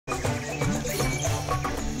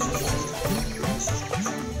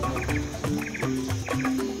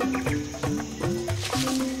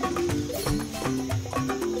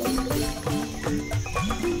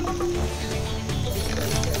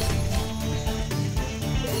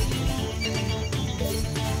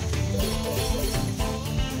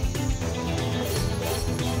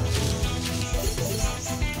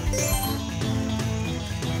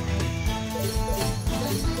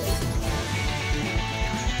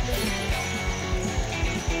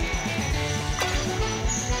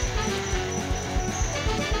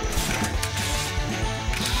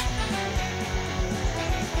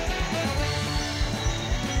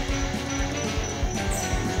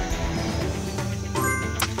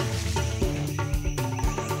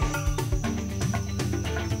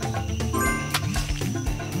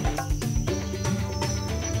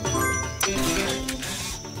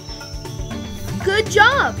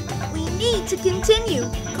job! We need to continue.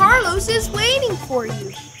 Carlos is waiting for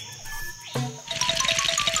you.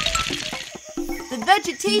 The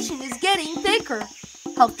vegetation is getting thicker.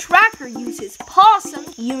 Help Tracker use his possum.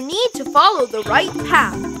 You need to follow the right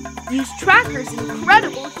path. Use Tracker's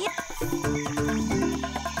incredible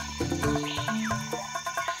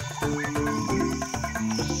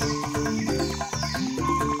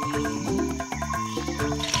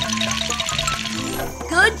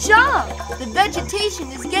Good job! The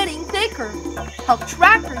vegetation is getting thicker. Help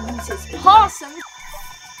Tracker use his possum.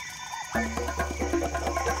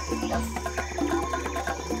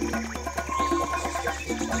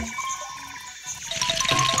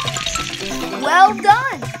 Well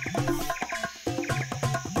done!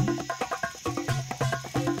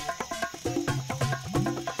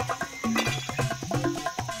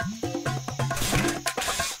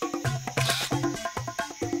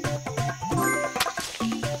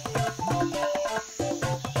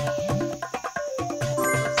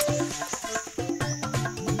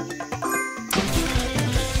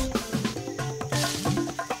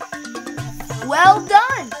 Well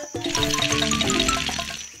done!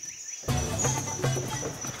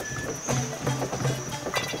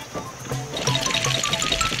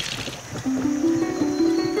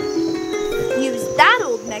 Use that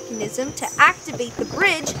old mechanism to activate the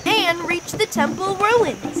bridge and reach the temple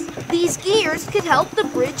ruins. These gears could help the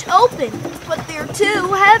bridge open, but they're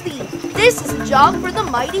too heavy. This is a job for the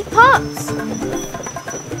mighty Pups.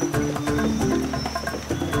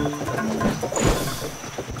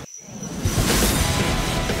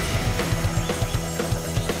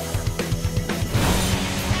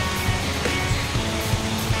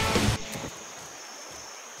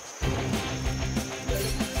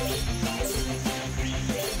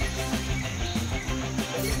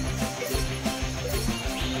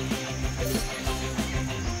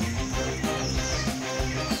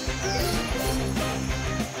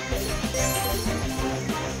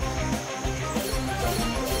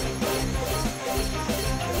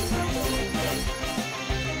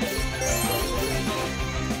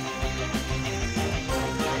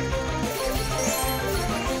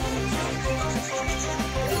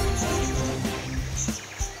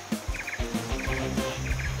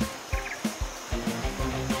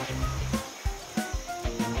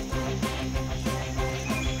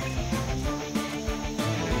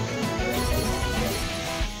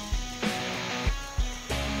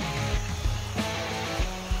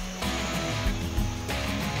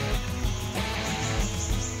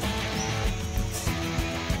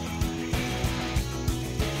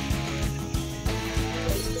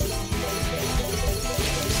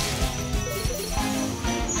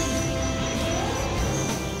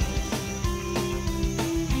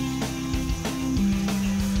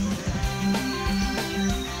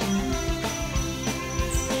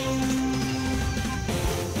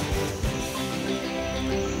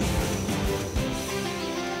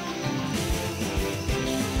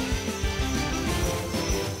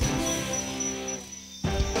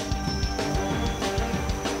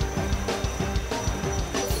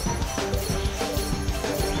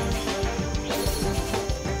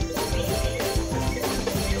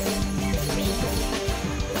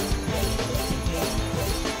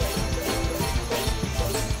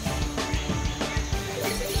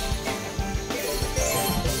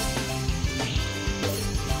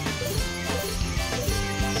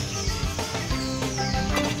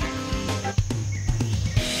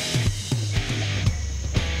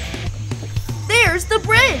 There's the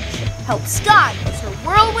bridge! Help Sky use her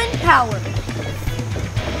whirlwind power.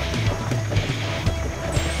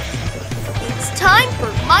 It's time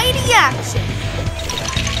for mighty action!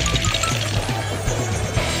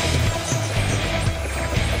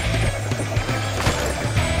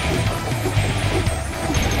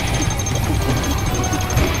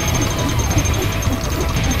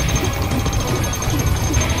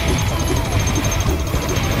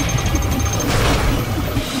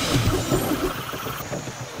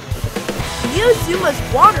 Use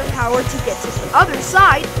Zuma's water power to get to the other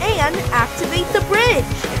side and activate the bridge.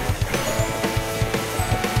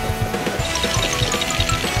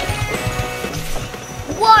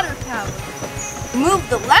 Water power. Move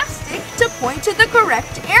the left stick to point to the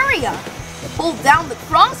correct area. Hold down the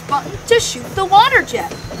cross button to shoot the water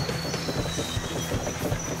jet.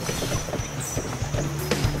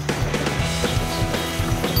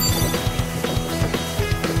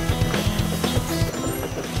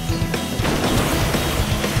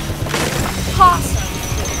 Awesome!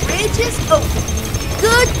 The bridge is open.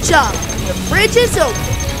 Good job! The bridge is open.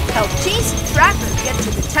 Help Chase and Tracker get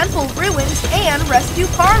to the temple ruins and rescue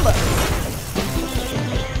Carlos.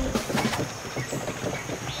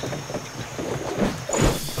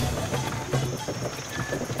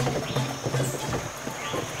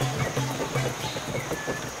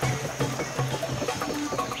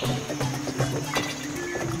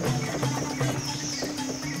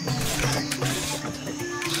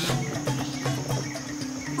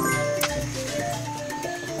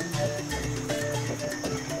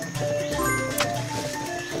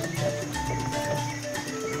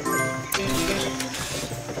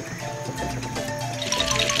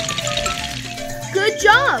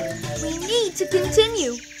 job! We need to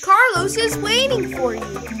continue. Carlos is waiting for you.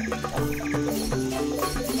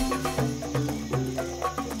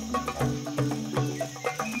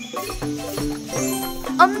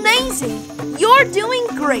 Amazing! You're doing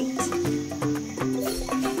great!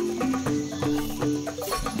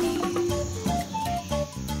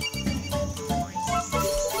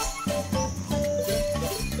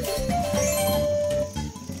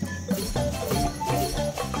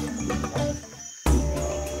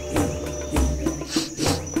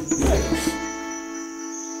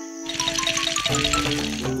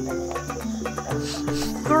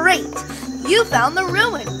 Great! You found the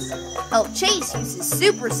ruins! Help Chase uses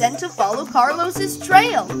Super Scent to follow Carlos's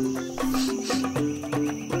trail.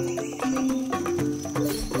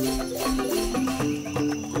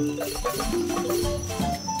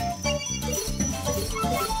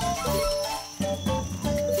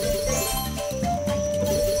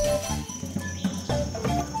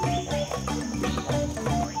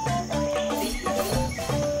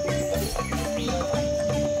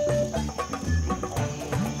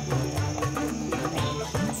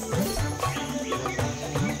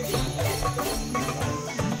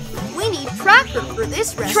 Tracker for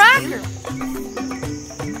this rescue. Tracker!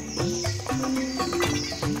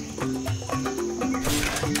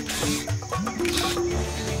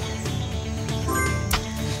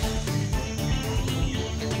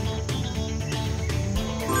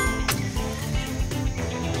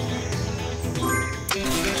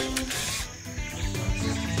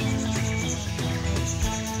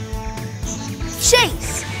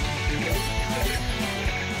 Chase!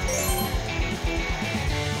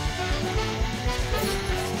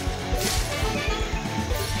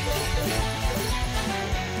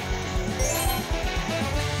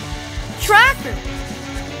 Tracker!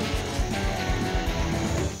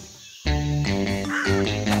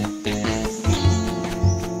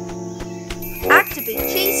 Activate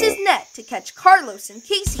Chase's net to catch Carlos in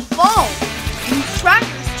case he falls. Use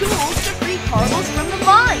Tracker's tools to free Carlos from the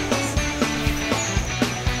vines.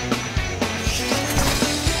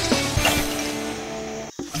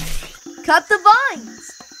 Cut the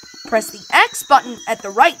vines. Press the X button at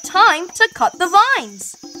the right time to cut the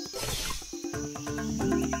vines.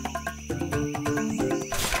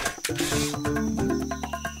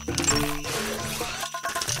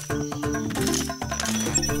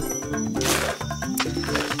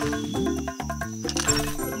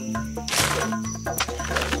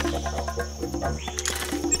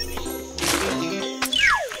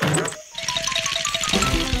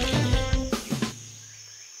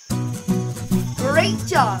 Great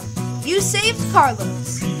job! You saved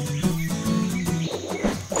Carlos.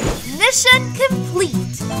 Mission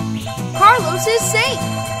complete! Carlos is safe!